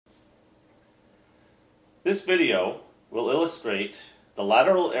This video will illustrate the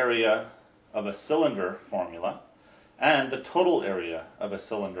lateral area of a cylinder formula and the total area of a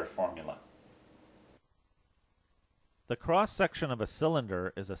cylinder formula. The cross-section of a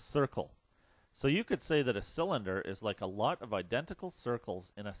cylinder is a circle. So you could say that a cylinder is like a lot of identical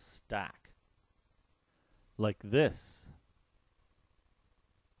circles in a stack. Like this.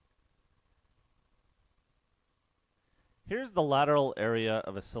 Here's the lateral area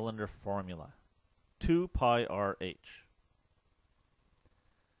of a cylinder formula, 2 pi rh.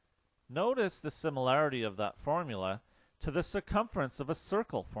 Notice the similarity of that formula to the circumference of a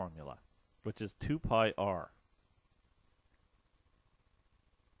circle formula, which is 2 pi r.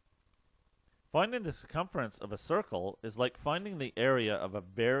 Finding the circumference of a circle is like finding the area of a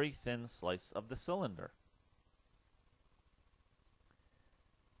very thin slice of the cylinder.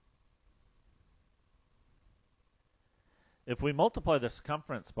 If we multiply the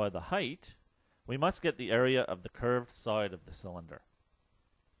circumference by the height, we must get the area of the curved side of the cylinder.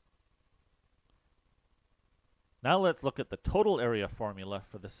 Now let's look at the total area formula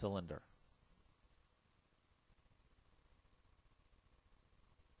for the cylinder.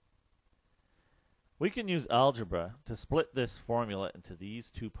 We can use algebra to split this formula into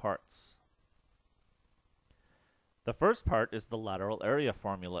these two parts. The first part is the lateral area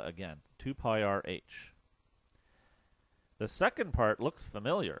formula again, 2 pi rh. The second part looks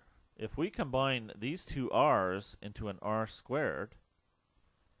familiar. If we combine these two r's into an r squared,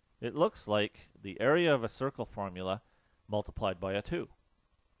 it looks like the area of a circle formula multiplied by a 2.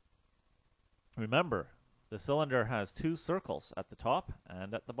 Remember, the cylinder has two circles at the top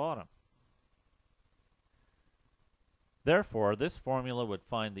and at the bottom. Therefore, this formula would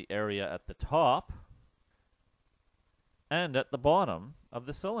find the area at the top and at the bottom of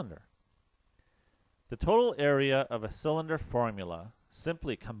the cylinder. The total area of a cylinder formula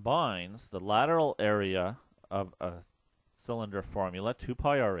simply combines the lateral area of a cylinder formula, 2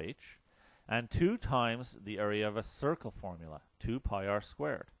 pi rh, and 2 times the area of a circle formula, 2 pi r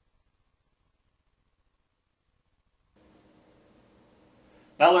squared.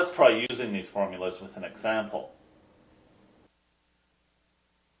 Now let's try using these formulas with an example.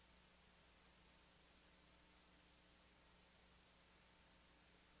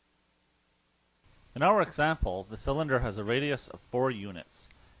 In our example, the cylinder has a radius of 4 units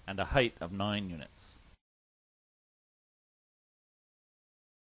and a height of 9 units.